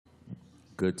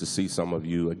Good to see some of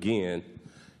you again.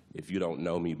 If you don't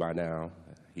know me by now,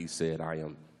 he said I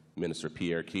am Minister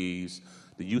Pierre Keys,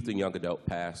 the youth and young adult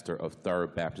pastor of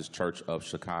Third Baptist Church of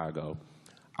Chicago.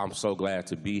 I'm so glad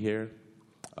to be here.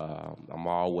 I'm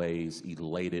always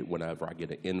elated whenever I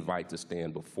get an invite to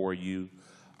stand before you.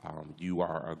 You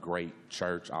are a great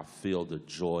church. I feel the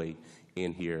joy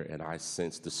in here, and I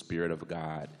sense the Spirit of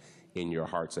God in your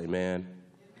hearts. Amen?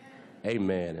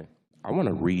 Amen. I want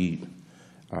to read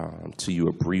to you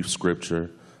a brief scripture,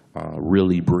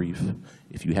 really brief.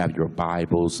 If you have your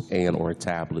Bibles and or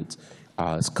tablets,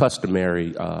 it's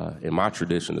customary in my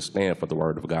tradition to stand for the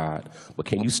Word of God. But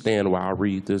can you stand while I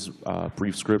read this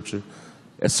brief scripture?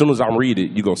 As soon as I read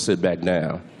it, you're going to sit back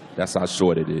down. That's how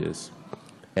short it is.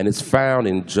 And it's found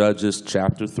in Judges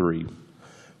chapter 3,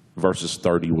 verses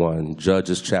 31.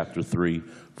 Judges chapter 3,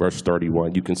 verse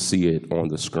 31. You can see it on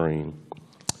the screen.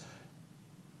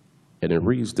 And it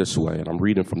reads this way, and I'm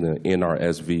reading from the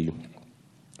NRSV.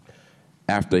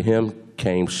 After him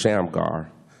came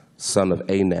Shamgar, son of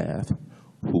Anath,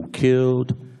 who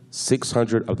killed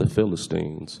 600 of the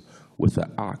Philistines with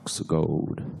an ox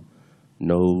goad.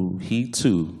 No, he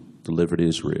too delivered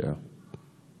Israel.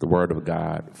 The word of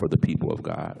God for the people of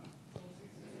God.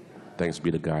 Thanks be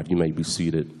to God. You may be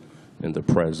seated in the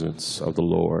presence of the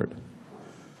Lord.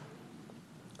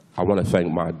 I want to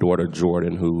thank my daughter,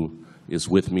 Jordan, who is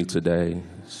with me today.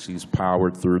 She's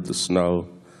powered through the snow,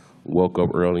 woke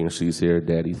up early, and she's here.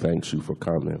 Daddy, thanks you for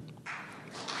coming.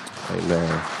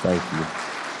 Amen. Thank you.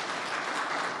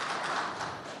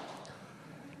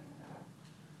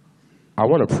 I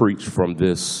want to preach from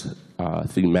this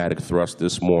thematic thrust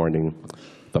this morning,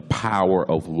 the power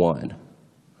of one.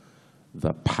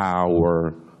 The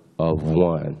power of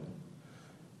one.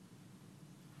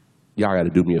 Y'all got to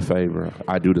do me a favor.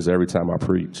 I do this every time I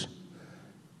preach.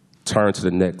 Turn to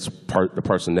the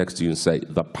person next to you and say,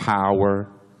 the power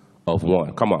of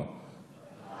one. Come on.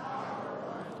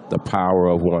 The power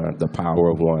of one. The power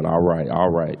of one. All right,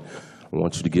 all right. I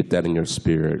want you to get that in your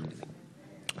spirit.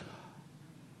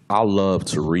 I love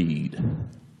to read.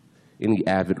 Any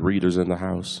avid readers in the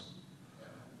house?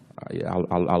 Yeah,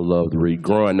 I love to read.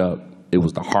 Growing up, it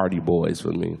was the Hardy Boys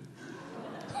for me.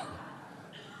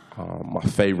 My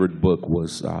favorite book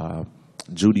was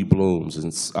Judy Blume's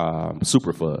and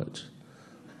Super Fudge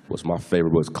was my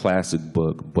favorite book. It's a classic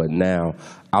book, but now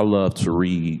I love to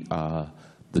read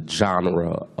the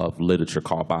genre of literature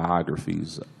called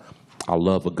biographies. I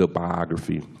love a good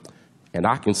biography, and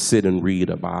I can sit and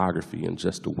read a biography in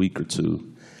just a week or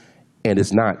two, and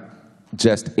it's not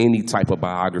just any type of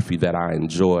biography that I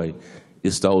enjoy.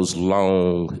 It's those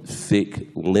long, thick,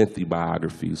 lengthy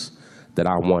biographies that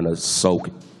I want to soak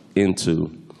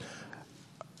into.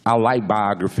 I like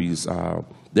biographies.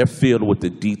 They're filled with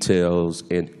the details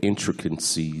and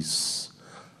intricacies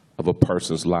of a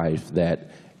person's life that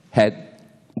had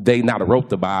they not wrote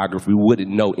the biography, we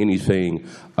wouldn't know anything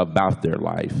about their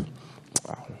life.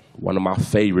 One of my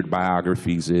favorite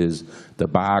biographies is the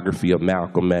biography of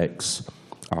Malcolm X,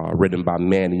 written by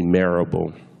Manny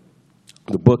Marable.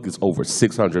 The book is over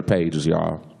 600 pages,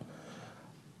 y'all.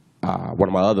 One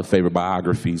of my other favorite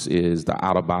biographies is the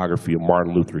autobiography of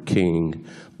Martin Luther King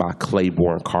by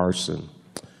Claiborne Carson.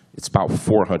 It's about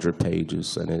 400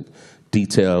 pages, and it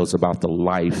details about the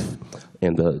life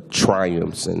and the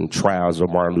triumphs and trials of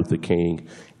Martin Luther King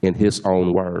in his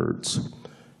own words.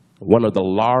 One of the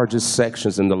largest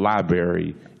sections in the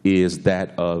library is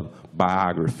that of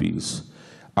biographies.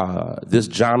 This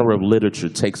genre of literature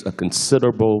takes a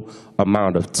considerable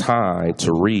amount of time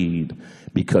to read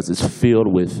because it's filled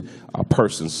with a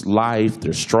person's life,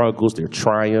 their struggles, their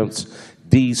triumphs.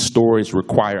 These stories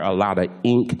require a lot of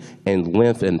ink and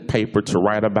length and paper to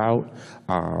write about.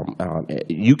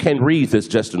 You can read this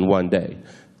just in one day.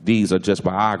 These are just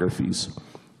biographies.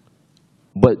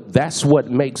 But that's what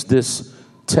makes this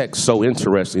text so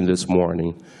interesting this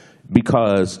morning,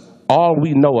 because all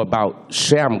we know about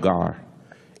Shamgar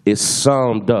is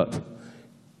summed up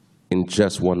in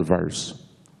just one verse.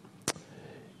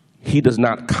 He does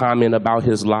not comment about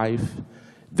his life.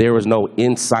 There is no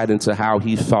insight into how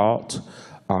he thought,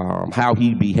 how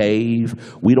he behaved.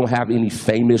 We don't have any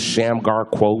famous Shamgar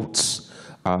quotes.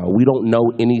 We don't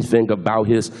know anything about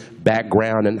his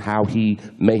background and how he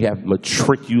may have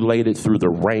matriculated through the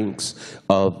ranks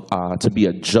of to be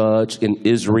a judge in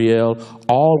Israel.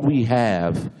 All we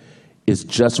have is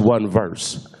just one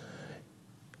verse.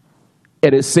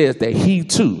 And it says that he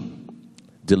too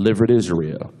delivered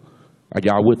Israel. Are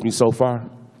y'all with me so far?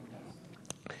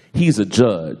 He's a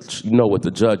judge. You know what the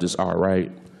judges are,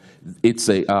 right?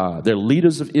 They're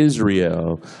leaders of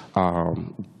Israel.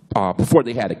 Before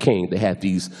they had a king, they had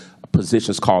these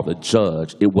positions called the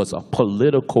judge. It was a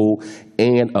political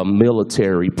and a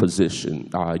military position.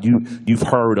 You've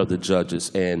heard of the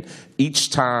judges, and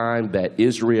each time that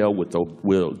Israel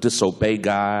will disobey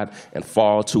God and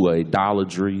fall to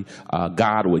idolatry,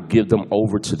 God would give them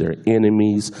over to their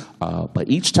enemies. But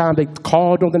each time they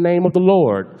called on the name of the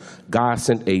Lord, God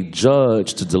sent a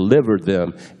judge to deliver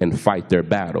them and fight their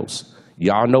battles.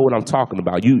 Y'all know what I'm talking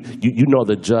about. You know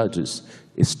the judges.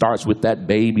 It starts with that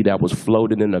baby that was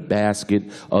floating in a basket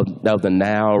of the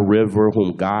Nile River,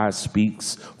 whom God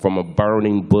speaks from a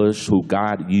burning bush, who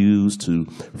God used to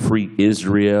free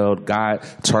Israel. God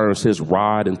turns his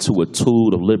rod into a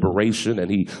tool of liberation,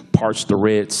 and he parts the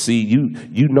Red Sea.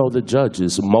 You know the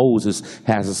judges. Moses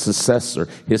has a successor.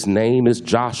 His name is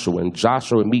Joshua, and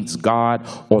Joshua meets God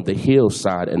on the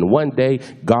hillside. And one day,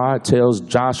 God tells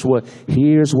Joshua,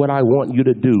 here's what I want you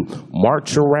to do.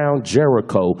 March around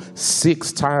Jericho 6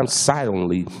 times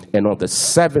silently, and on the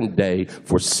 7th day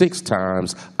for 6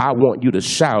 times I want you to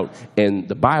shout. And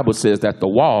the Bible says that the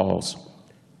walls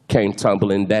came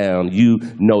tumbling down. You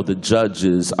know the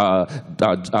judges,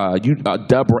 Deborah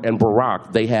and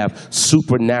Barak, they have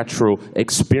supernatural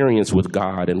experience with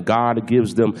God, and God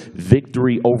gives them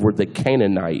victory over the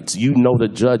Canaanites. You know the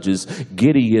judges,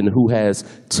 Gideon, who has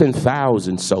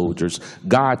 10,000 soldiers.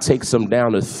 God takes him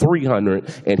down to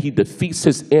 300, and he defeats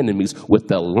his enemies with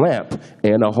a lamp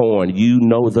and a horn. You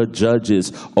know the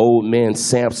judges, old man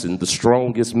Samson, the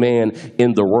strongest man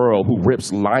in the world, who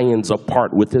rips lions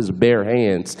apart with his bare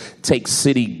hands, takes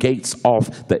city gates off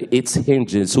its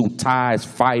hinges, who ties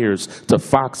fires to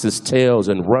foxes' tails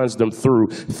and runs them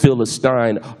through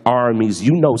Philistine armies.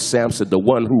 You know Samson, the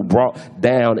one who brought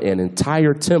down an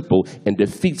entire temple and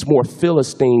defeats more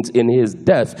Philistines in his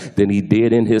death than he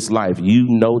did in his life. You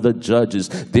know the judges.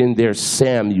 Then there's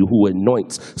Samuel, who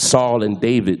anoints Saul and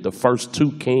David, the first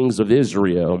 2 kings of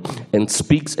Israel, and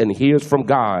speaks and hears from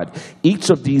God. Each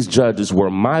of these judges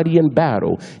were mighty in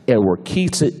battle and were key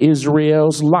to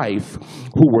Israel's life,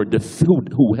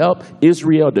 who helped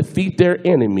Israel defeat their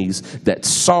enemies that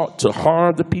sought to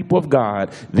harm the people of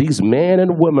God. These men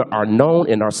and women are known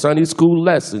in our Sunday school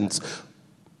lessons.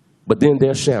 But then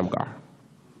there's Shamgar.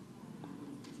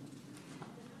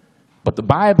 But the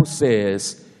Bible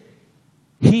says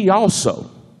he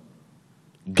also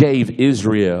gave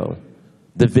Israel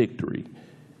the victory.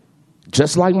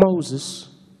 Just like Moses,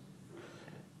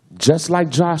 just like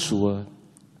Joshua,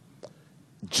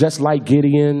 just like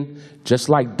Gideon, just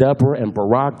like Deborah and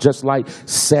Barak, just like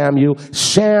Samuel,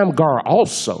 Shamgar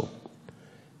also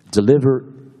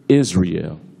delivered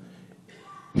Israel.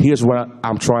 Here's what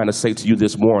I'm trying to say to you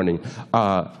this morning.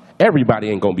 Everybody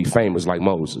ain't going to be famous like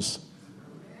Moses.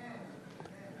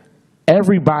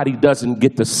 Everybody doesn't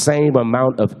get the same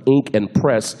amount of ink and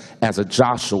press as a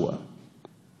Joshua.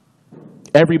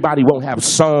 Everybody won't have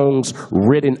songs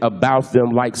written about them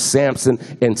like Samson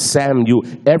and Samuel.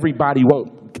 Everybody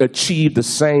won't achieve the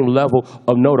same level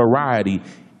of notoriety.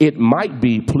 It might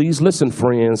be, please listen,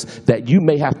 friends, that you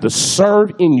may have to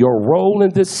serve in your role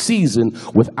in this season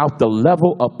without the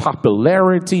level of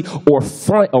popularity or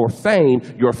fame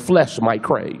your flesh might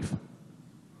crave.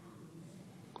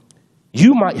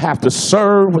 You might have to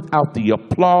serve without the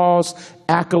applause,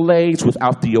 accolades,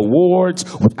 without the awards,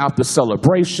 without the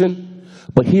celebration.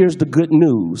 But here's the good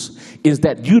news, is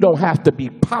that you don't have to be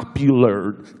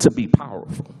popular to be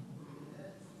powerful.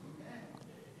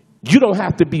 You don't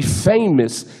have to be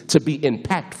famous to be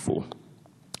impactful.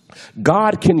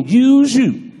 God can use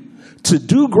you to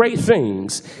do great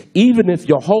things, even if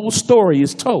your whole story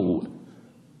is told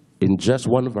in just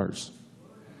one verse.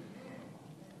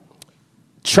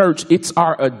 Church, it's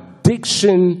our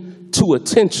addiction to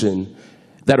attention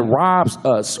that robs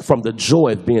us from the joy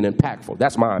of being impactful.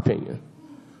 That's my opinion.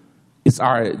 It's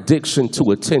our addiction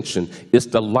to attention. It's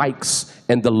the likes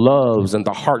and the loves and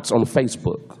the hearts on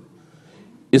Facebook.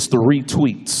 It's the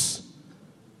retweets.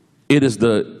 It is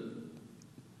the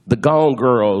Gone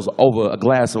Girls over a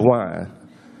glass of wine.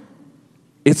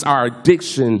 It's our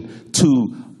addiction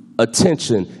to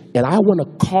attention. And I want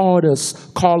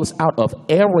to call us out of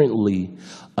errantly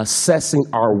assessing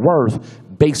our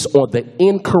worth based on the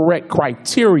incorrect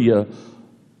criteria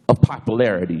of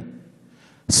popularity.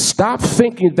 Stop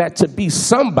thinking that to be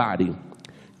somebody,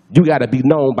 you got to be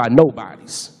known by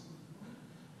nobodies.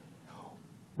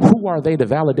 Who are they to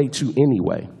validate you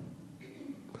anyway?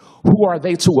 Who are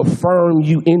they to affirm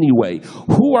you anyway?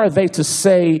 Who are they to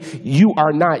say you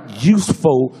are not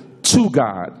useful to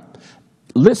God?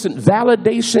 Listen,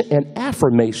 validation and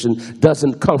affirmation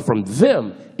doesn't come from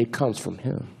them. It comes from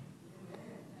Him.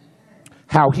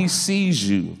 How He sees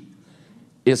you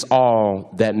is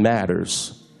all that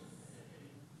matters.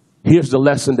 Here's the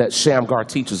lesson that Shamgar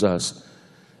teaches us.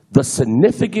 The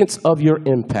significance of your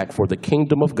impact for the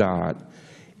kingdom of God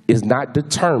is not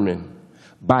determined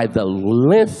by the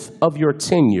length of your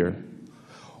tenure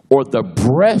or the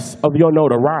breadth of your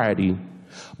notoriety,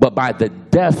 but by the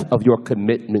depth of your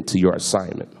commitment to your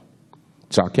assignment.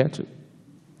 Did y'all catch it?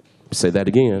 Say that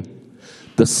again.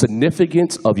 The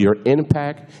significance of your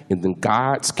impact in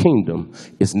God's kingdom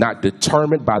is not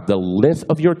determined by the length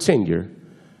of your tenure.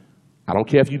 I don't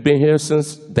care if you've been here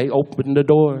since they opened the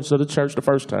doors of the church the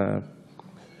first time,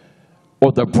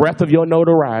 or the breadth of your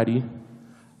notoriety.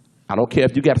 I don't care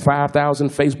if you got 5,000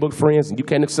 Facebook friends and you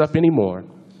can't accept anymore,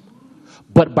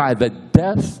 but by the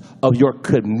depth of your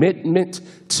commitment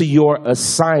to your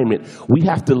assignment. We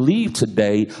have to leave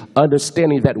today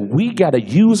understanding that we got to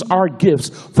use our gifts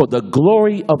for the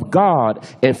glory of God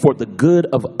and for the good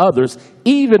of others,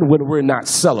 even when we're not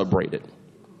celebrated.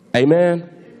 Amen?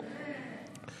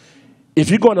 If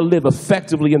you're going to live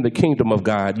effectively in the kingdom of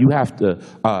God, you have to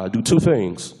do two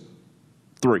things.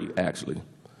 Three, actually.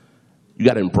 You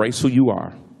got to embrace who you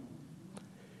are.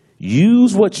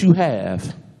 Use what you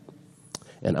have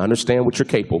and understand what you're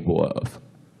capable of.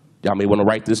 Y'all may want to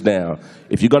write this down.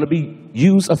 If you're going to be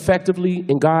used effectively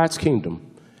in God's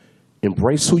kingdom,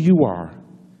 embrace who you are,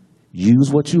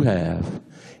 use what you have,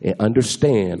 and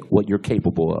understand what you're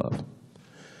capable of.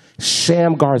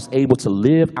 Shamgar is able to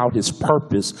live out his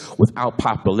purpose without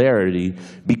popularity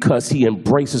because he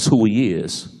embraces who he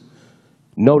is.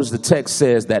 Notice the text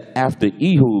says that after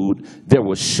Ehud, there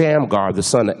was Shamgar, the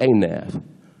son of Anath.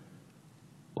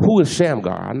 Who is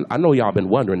Shamgar? I know y'all been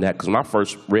wondering that because when I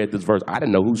first read this verse, I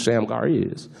didn't know who Shamgar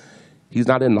is. He's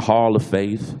not in the hall of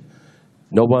faith.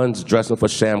 No one's dressing for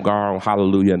Shamgar on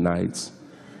Hallelujah nights.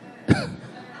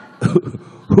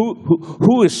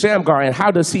 Who is Shamgar, and how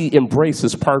does he embrace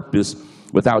his purpose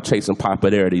without chasing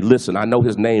popularity? Listen, I know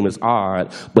his name is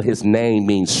odd, but his name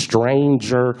means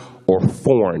stranger or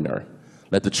foreigner.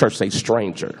 Let the church say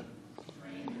stranger.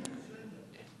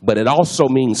 But it also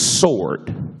means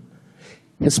sword.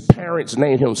 His parents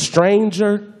named him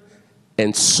Stranger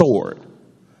and Sword.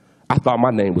 I thought my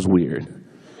name was weird.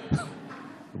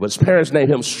 But his parents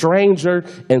named him Stranger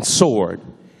and Sword.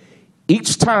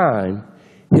 Each time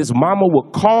his mama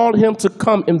would call him to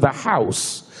come in the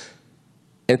house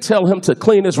and tell him to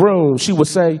clean his room, she would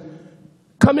say,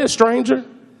 "Come in, stranger."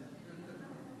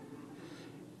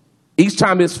 Each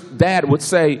time his dad would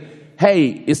say,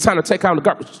 "Hey, it's time to take out the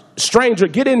garbage. Stranger,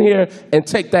 get in here and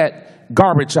take that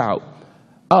garbage out."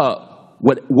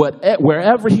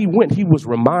 Wherever he went, he was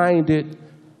reminded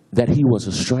that he was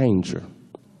a stranger.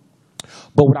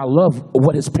 But what I love,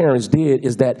 what his parents did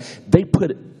is that they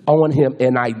put on him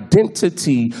an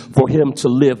identity for him to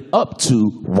live up to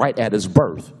right at his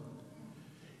birth.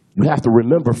 You have to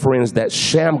remember, friends, that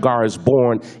Shamgar is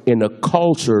born in a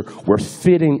culture where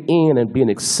fitting in and being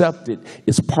accepted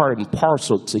is part and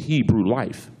parcel to Hebrew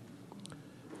life.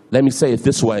 Let me say it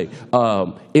this way.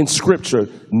 In Scripture,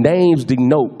 names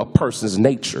denote a person's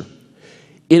nature.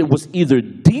 It was either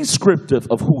descriptive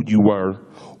of who you were,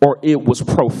 or it was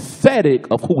prophetic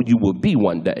of who you will be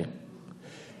one day.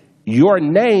 Your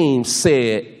name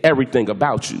said everything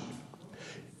about you.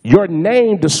 Your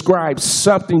name describes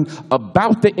something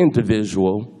about the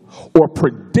individual or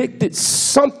predicted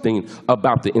something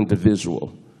about the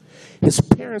individual. His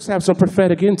parents have some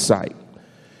prophetic insight.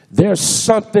 There's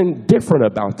something different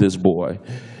about this boy,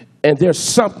 and there's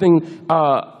something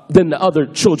than the other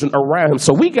children around him.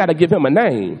 So we got to give him a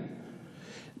name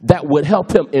that would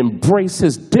help him embrace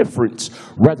his difference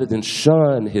rather than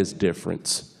shun his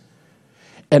difference.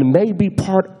 And maybe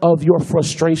part of your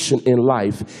frustration in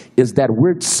life is that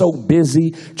we're so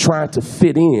busy trying to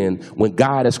fit in when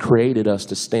God has created us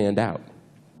to stand out.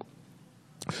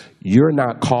 You're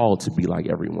not called to be like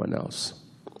everyone else.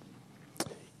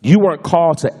 You weren't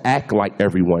called to act like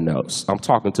everyone else. I'm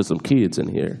talking to some kids in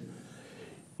here.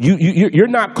 You're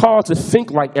not called to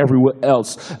think like everyone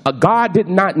else. God did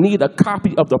not need a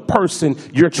copy of the person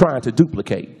you're trying to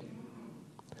duplicate.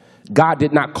 God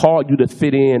did not call you to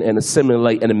fit in and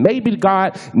assimilate. And maybe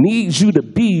God needs you to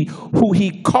be who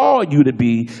he called you to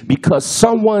be because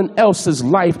someone else's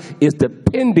life is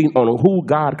depending on who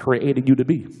God created you to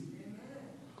be.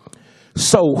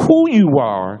 So who you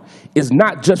are is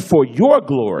not just for your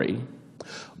glory,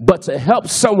 but to help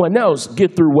someone else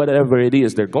get through whatever it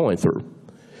is they're going through.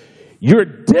 You're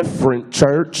different,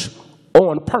 church,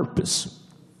 on purpose.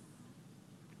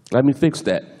 Let me fix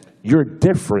that. You're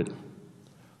different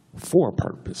for a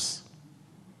purpose.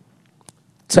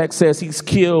 Text says he's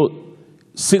killed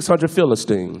 600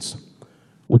 Philistines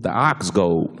with the ox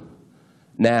goad.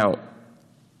 Now,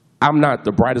 I'm not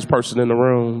the brightest person in the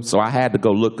room, so I had to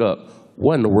go look up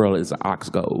What in the world is an ox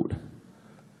goad?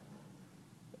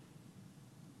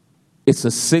 It's a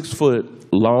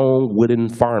 6-foot long wooden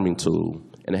farming tool,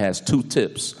 and it has 2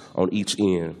 tips on each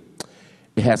end.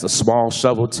 It has a small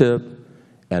shovel tip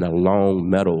and a long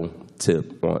metal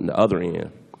tip on the other end.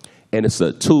 And it's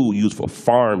a tool used for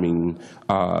farming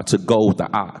to goad the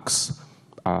ox.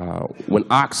 When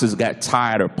oxes got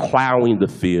tired of plowing the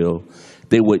field,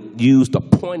 they would use the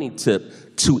pointing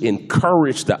tip to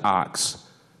encourage the ox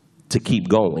to keep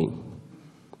going.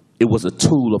 It was a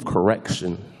tool of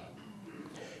correction.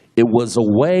 It was a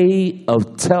way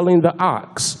of telling the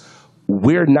ox,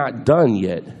 we're not done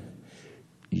yet.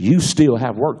 You still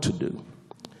have work to do.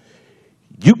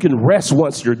 You can rest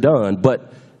once you're done,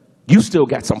 but you still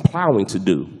got some plowing to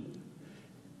do.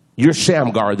 You're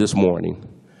Shamgar this morning.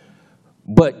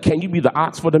 But can you be the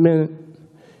ox for the minute?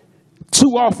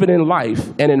 Too often in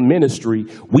life and in ministry,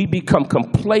 we become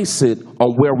complacent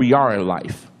on where we are in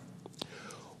life.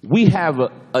 We have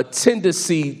a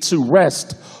tendency to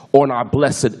rest on our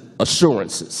blessed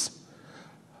assurances.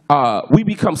 We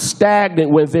become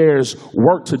stagnant when there's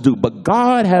work to do. But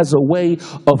God has a way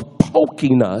of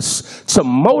poking us to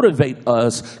motivate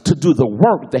us to do the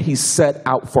work that he set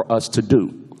out for us to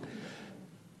do.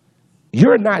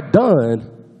 You're not done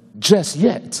just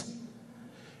yet.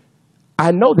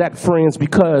 I know that, friends,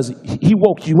 because he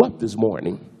woke you up this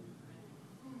morning.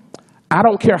 I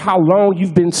don't care how long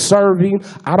you've been serving.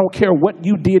 I don't care what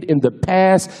you did in the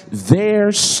past.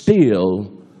 There's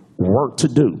still work to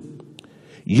do.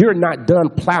 You're not done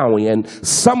plowing. And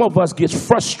some of us get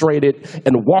frustrated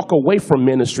and walk away from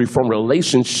ministry, from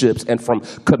relationships, and from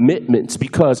commitments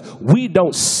because we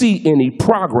don't see any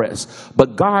progress.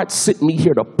 But God sent me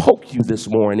here to poke you this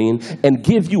morning and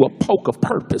give you a poke of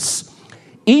purpose.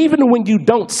 Even when you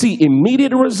don't see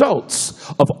immediate results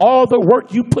of all the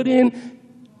work you put in,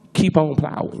 keep on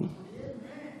plowing.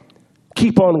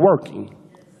 Keep on working.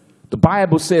 The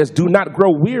Bible says, do not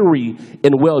grow weary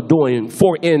in well-doing,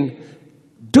 for in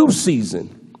due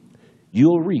season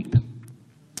you'll reap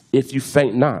if you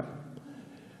faint not.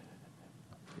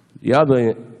 The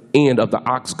other end of the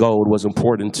ox goad was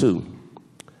important too.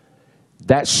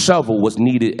 That shovel was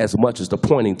needed as much as the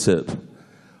pointing tip.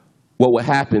 What would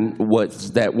happen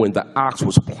was that when the ox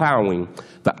was plowing,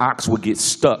 the ox would get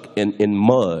stuck in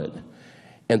mud.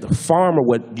 And the farmer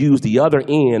would use the other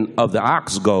end of the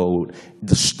ox goad,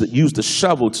 use the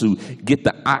shovel to get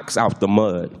the ox out the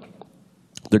mud.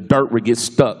 The dirt would get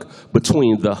stuck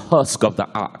between the husk of the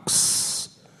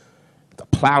ox. The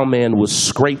plowman would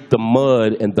scrape the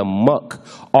mud and the muck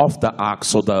off the ox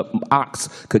so the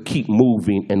ox could keep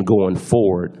moving and going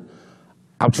forward.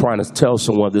 I'm trying to tell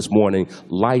someone this morning,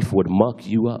 life would muck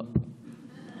you up.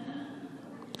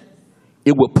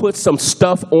 It will put some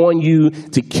stuff on you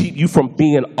to keep you from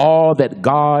being all that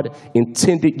God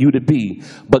intended you to be.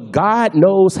 But God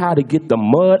knows how to get the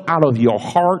mud out of your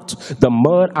heart, the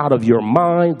mud out of your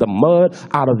mind, the mud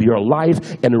out of your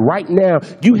life. And right now,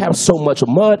 you have so much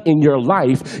mud in your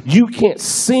life, you can't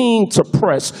seem to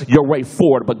press your way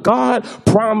forward. But God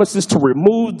promises to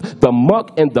remove the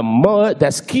muck and the mud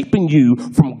that's keeping you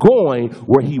from going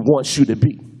where he wants you to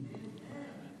be.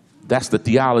 That's the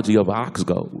theology of ox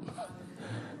goad.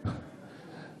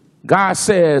 God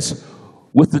says,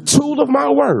 with the tool of my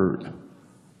word,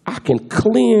 I can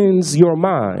cleanse your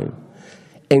mind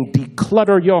and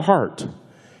declutter your heart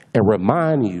and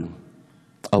remind you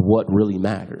of what really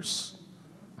matters.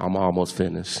 I'm almost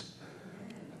finished.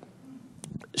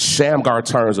 Shamgar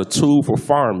turns a tool for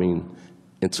farming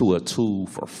into a tool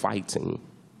for fighting.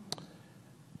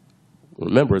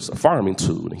 Remember, it's a farming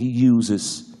tool. He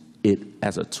uses it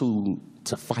as a tool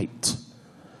to fight.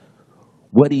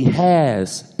 What he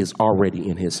has is already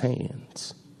in his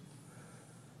hands.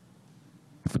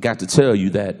 I forgot to tell you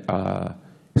that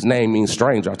his name means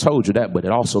stranger. I told you that, but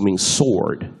it also means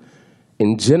sword.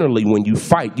 And generally, when you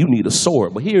fight, you need a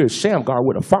sword. But here is Shamgar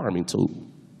with a farming tool.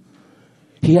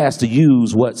 He has to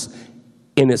use what's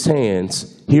in his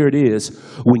hands. Here it is.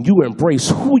 When you embrace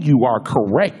who you are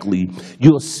correctly,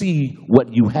 you'll see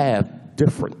what you have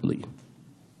differently.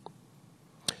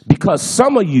 Because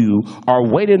some of you are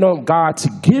waiting on God to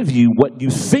give you what you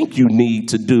think you need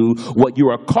to do, what you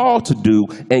are called to do.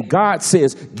 And God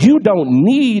says you don't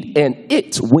need an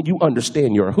it when you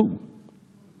understand your who.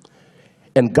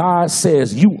 And God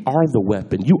says, you are the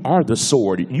weapon. You are the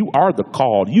sword. You are the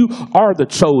called. You are the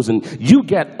chosen. You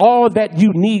get all that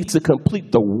you need to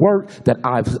complete the work that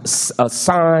I've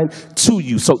assigned to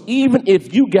you. So even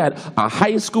if you get a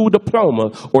high school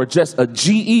diploma or just a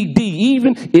GED,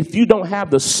 even if you don't have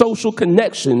the social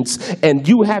connections and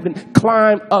you haven't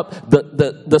climbed up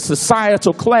the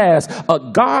societal class,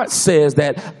 God says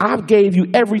that I've gave you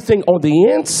everything on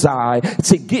the inside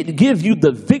to give you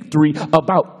the victory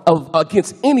against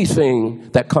anything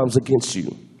that comes against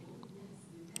you.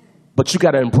 But you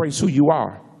got to embrace who you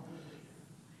are.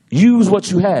 Use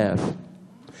what you have.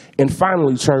 And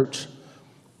finally, church,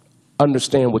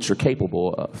 understand what you're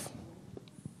capable of.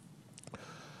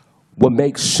 What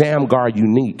makes Shamgar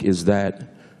unique is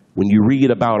that when you read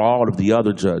about all of the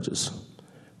other judges,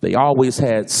 they always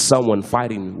had someone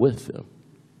fighting with them.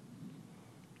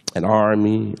 An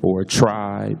army or a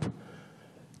tribe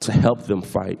to help them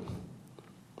fight.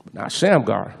 Not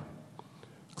Shamgar.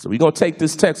 So we're going to take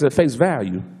this text at face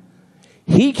value.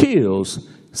 He kills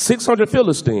 600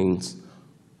 Philistines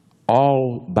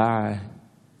all by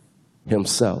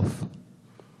himself.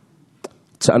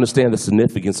 To understand the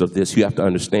significance of this, you have to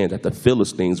understand that the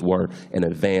Philistines were an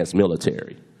advanced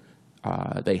military.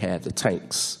 They had the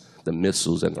tanks, the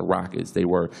missiles, and the rockets. They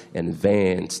were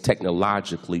advanced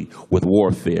technologically with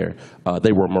warfare.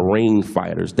 They were marine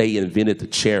fighters. They invented the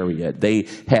chariot. They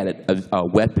had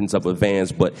weapons of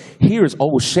advance. But here's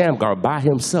old Shamgar by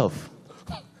himself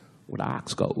with an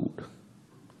ox goad.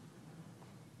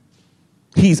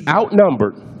 He's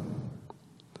outnumbered,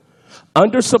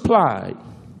 undersupplied,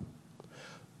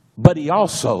 but he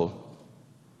also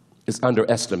is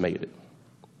underestimated.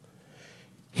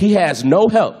 He has no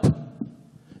help.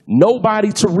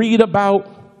 Nobody to read about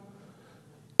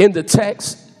in the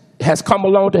text has come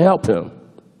along to help him.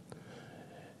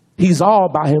 He's all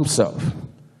by himself.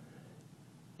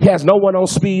 He has no one on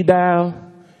speed dial.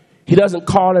 He doesn't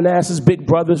call and ask his big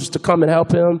brothers to come and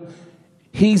help him.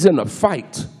 He's in a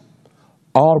fight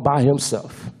all by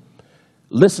himself.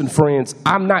 Listen, friends,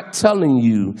 I'm not telling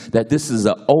you that this is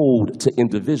an ode to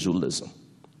individualism.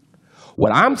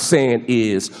 What I'm saying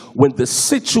is when the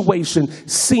situation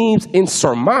seems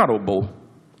insurmountable,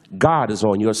 God is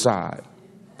on your side.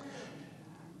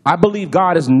 I believe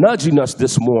God is nudging us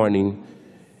this morning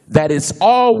that it's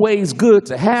always good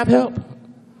to have help,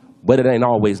 but it ain't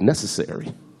always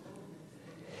necessary.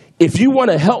 If you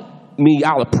want to help me,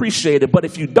 I'll appreciate it. But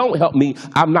if you don't help me,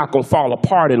 I'm not going to fall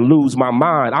apart and lose my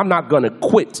mind. I'm not going to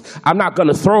quit. I'm not going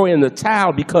to throw in the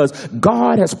towel because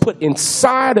God has put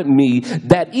inside of me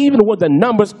that even when the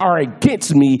numbers are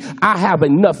against me, I have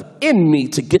enough in me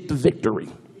to get the victory.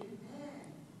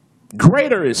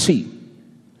 Greater is he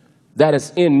that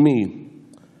is in me,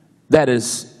 that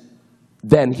is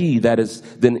than he that is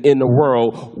than in the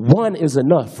world. One is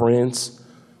enough, friends.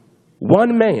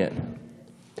 One man,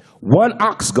 one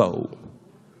ox goad,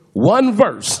 one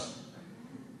verse,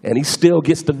 and he still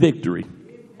gets the victory.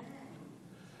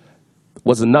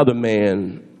 Was another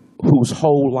man whose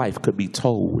whole life could be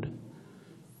told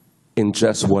in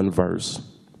just one verse.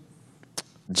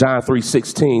 John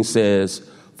 3:16 says,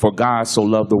 "For God so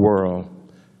loved the world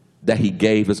that he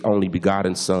gave his only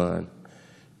begotten Son,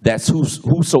 that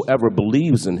whosoever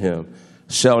believes in him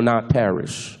shall not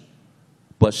perish,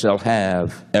 but shall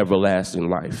have everlasting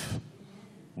life."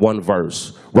 One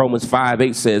verse. Romans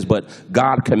 5:8 says, "But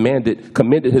God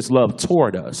commended his love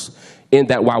toward us, in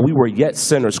that while we were yet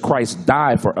sinners, Christ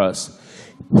died for us."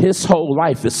 His whole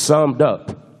life is summed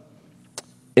up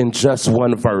in just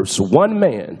one verse. One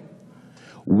man,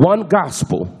 one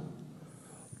gospel,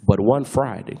 but one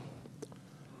Friday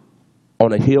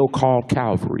on a hill called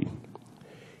Calvary.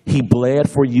 He bled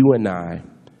for you and I,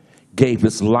 gave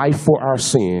his life for our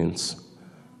sins,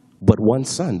 but one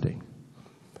Sunday,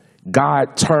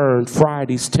 God turned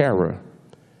Friday's terror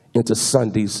into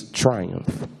Sunday's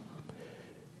triumph.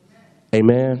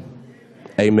 Amen.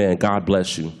 Amen. God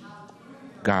bless you.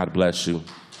 God bless you.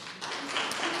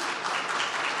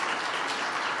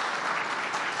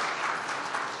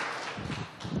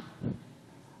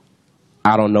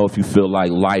 I don't know if you feel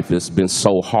like life has been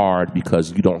so hard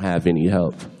because you don't have any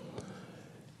help.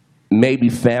 Maybe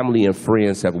family and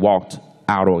friends have walked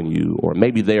out on you, or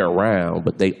maybe they're around,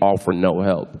 but they offer no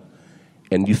help.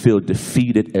 And you feel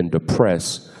defeated and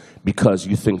depressed because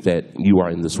you think that you are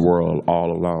in this world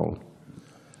all alone.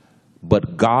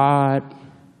 But God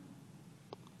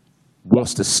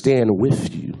wants to stand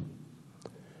with you.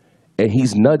 And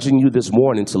he's nudging you this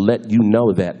morning to let you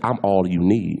know that I'm all you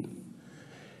need.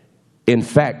 In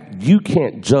fact, you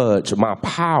can't judge my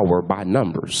power by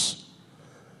numbers.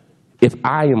 If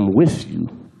I am with you,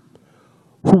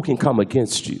 who can come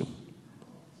against you?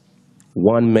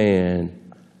 one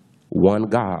man, one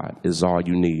God is all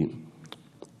you need.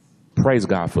 Praise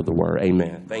God for the word.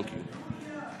 Amen. Thank you.